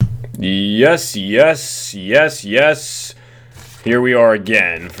Yes, yes, yes, yes. Here we are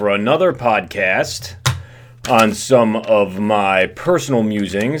again for another podcast on some of my personal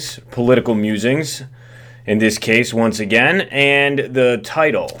musings, political musings, in this case, once again. And the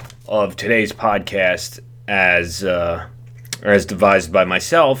title of today's podcast, as devised by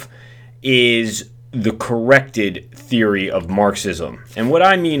myself, is The Corrected Theory of Marxism. And what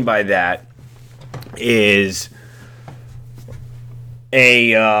I mean by that is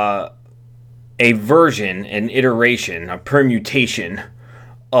a version, an iteration, a permutation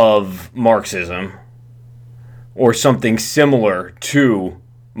of Marxism, or something similar to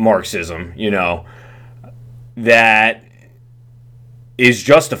Marxism, that is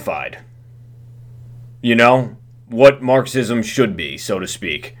justified. What Marxism should be, so to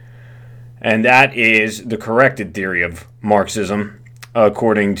speak. And that is the corrected theory of Marxism,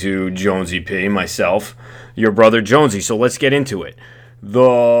 according to Jonesy P., myself, your brother Jonesy. So let's get into it.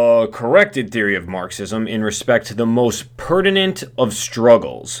 The corrected theory of Marxism, in respect to the most pertinent of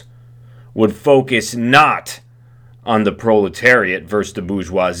struggles, would focus not on the proletariat versus the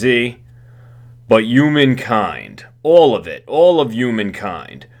bourgeoisie, but humankind, all of it, all of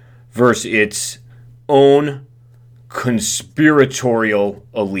humankind, versus its own conspiratorial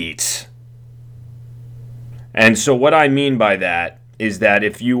elites. And so what I mean by that is that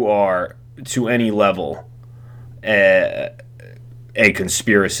if you are, to any level, a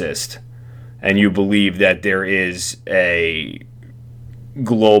conspiracist, and you believe that there is a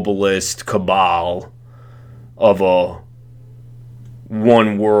globalist cabal of a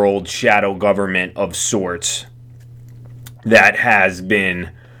one world shadow government of sorts that has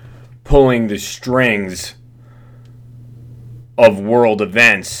been pulling the strings of world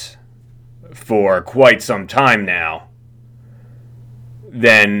events for quite some time now,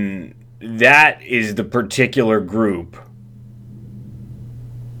 then that is the particular group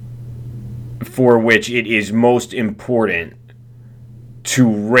for which it is most important to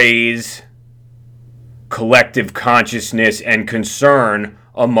raise collective consciousness and concern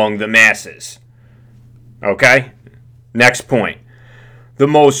among the masses. Okay? Next point. The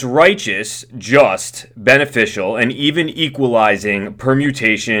most righteous, just, beneficial, and even equalizing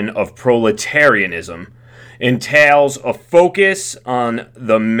permutation of proletarianism entails a focus on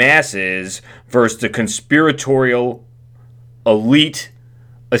the masses versus the conspiratorial elite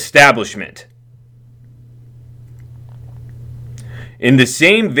establishment. In the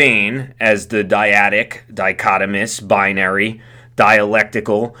same vein as the dyadic, dichotomous, binary,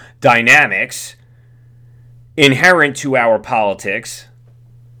 dialectical dynamics inherent to our politics,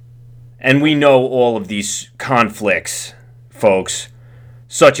 and we know all of these conflicts, folks,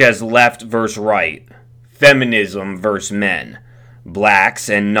 such as left versus right, feminism versus men, blacks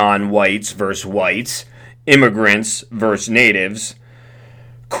and non-whites versus whites, immigrants versus natives,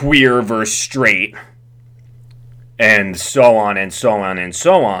 queer versus straight, and so on and so on and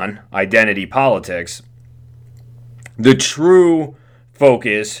so on, identity politics. The true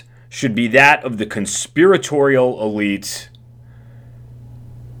focus should be that of the conspiratorial elites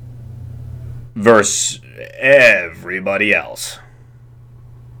versus everybody else.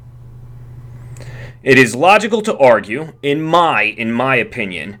 It is logical to argue, in my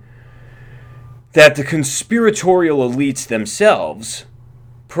opinion, that the conspiratorial elites themselves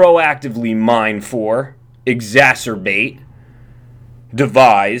proactively mine for, exacerbate,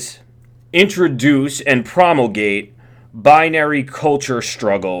 devise, introduce, and promulgate binary culture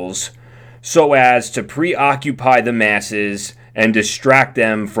struggles so as to preoccupy the masses and distract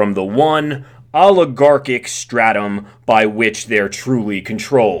them from the one oligarchic stratum by which they're truly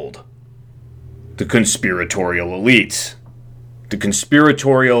controlled. The conspiratorial elites. The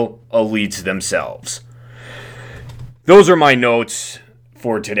conspiratorial elites themselves. Those are my notes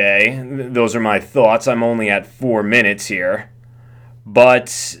for today. Those are my thoughts. I'm only at 4 minutes here.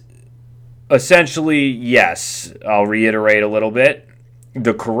 But essentially, yes, I'll reiterate a little bit.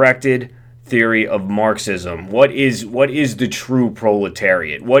 The corrected theory of Marxism. What is the true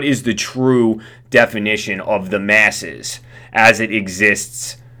proletariat? What is the true definition of the masses as it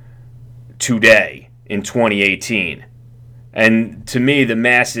exists today in 2018? And to me, the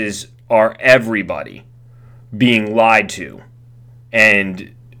masses are everybody being lied to,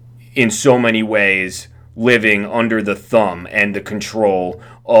 and in so many ways living under the thumb and the control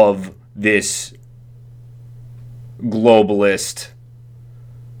of this globalist,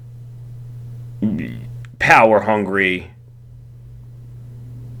 power-hungry,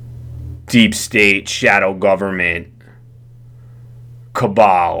 deep state, shadow government,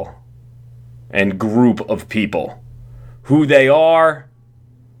 cabal, and group of people. Who they are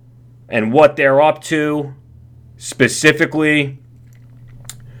and what they're up to specifically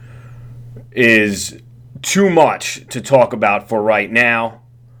is too much to talk about for right now,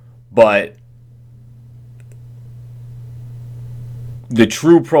 but the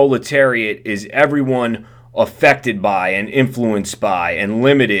true proletariat is everyone affected by and influenced by and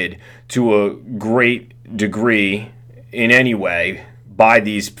limited to a great degree in any way by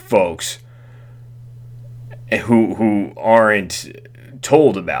these folks who aren't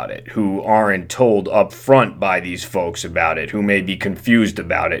told about it, who aren't told up front by these folks about it, who may be confused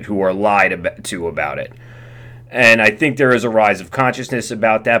about it, who are lied to about it. And I think there is a rise of consciousness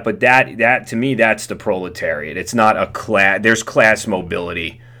about that, but that to me, that's the proletariat. It's not a class. There's class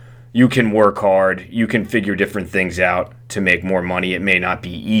mobility. You can work hard. You can figure different things out to make more money. It may not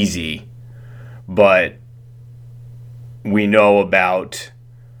be easy, but we know about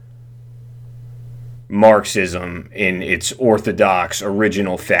Marxism in its orthodox,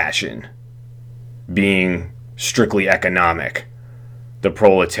 original fashion, being strictly economic, the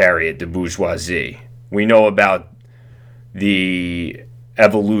proletariat, the bourgeoisie. We know about the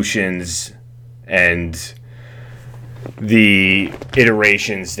evolutions and the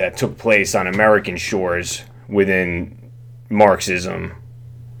iterations that took place on American shores within Marxism,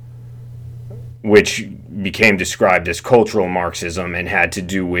 which became described as cultural Marxism and had to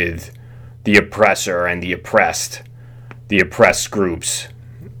do with the oppressor and the oppressed groups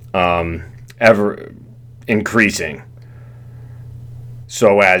ever increasing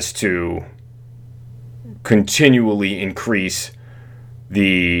so as to continually increase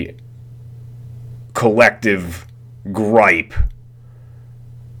the collective gripe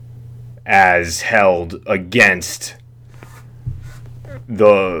as held against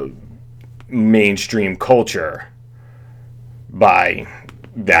the mainstream culture by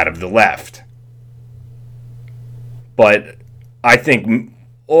that of the left. But I think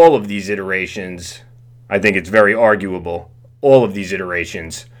all of these iterations, I think it's very arguable, all of these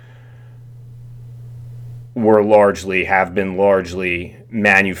iterations have been largely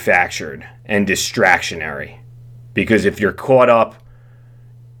manufactured and distractionary. Because if you're caught up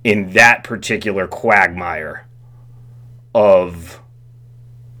in that particular quagmire of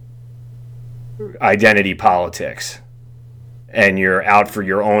identity politics, and you're out for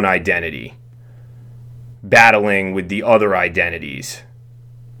your own identity, battling with the other identities,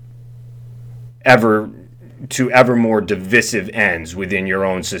 ever more divisive ends within your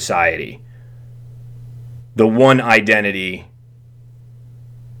own society, the one identity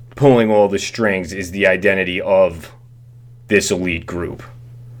pulling all the strings is the identity of this elite group,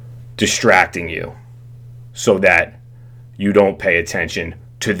 distracting you so that you don't pay attention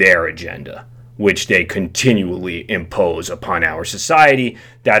to their agenda, which they continually impose upon our society.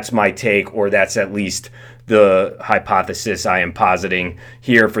 That's my take, or that's at least the hypothesis I am positing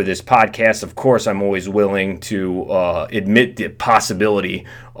here for this podcast. Of course, I'm always willing to admit the possibility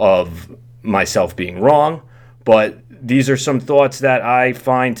of myself being wrong, but these are some thoughts that I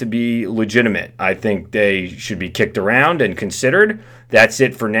find to be legitimate. I think they should be kicked around and considered. That's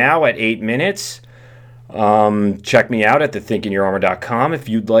it for now at 8 minutes. Check me out at thethinkingyourarmor.com if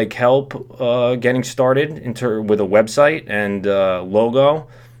you'd like help getting started with a website and logo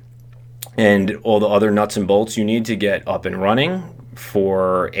and all the other nuts and bolts you need to get up and running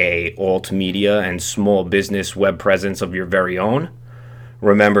for a alt media and small business web presence of your very own.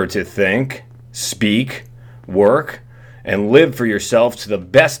 Remember to think, speak, work, and live for yourself to the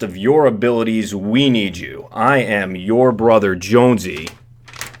best of your abilities. We need you. I am your brother Jonesy,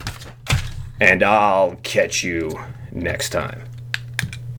 and I'll catch you next time.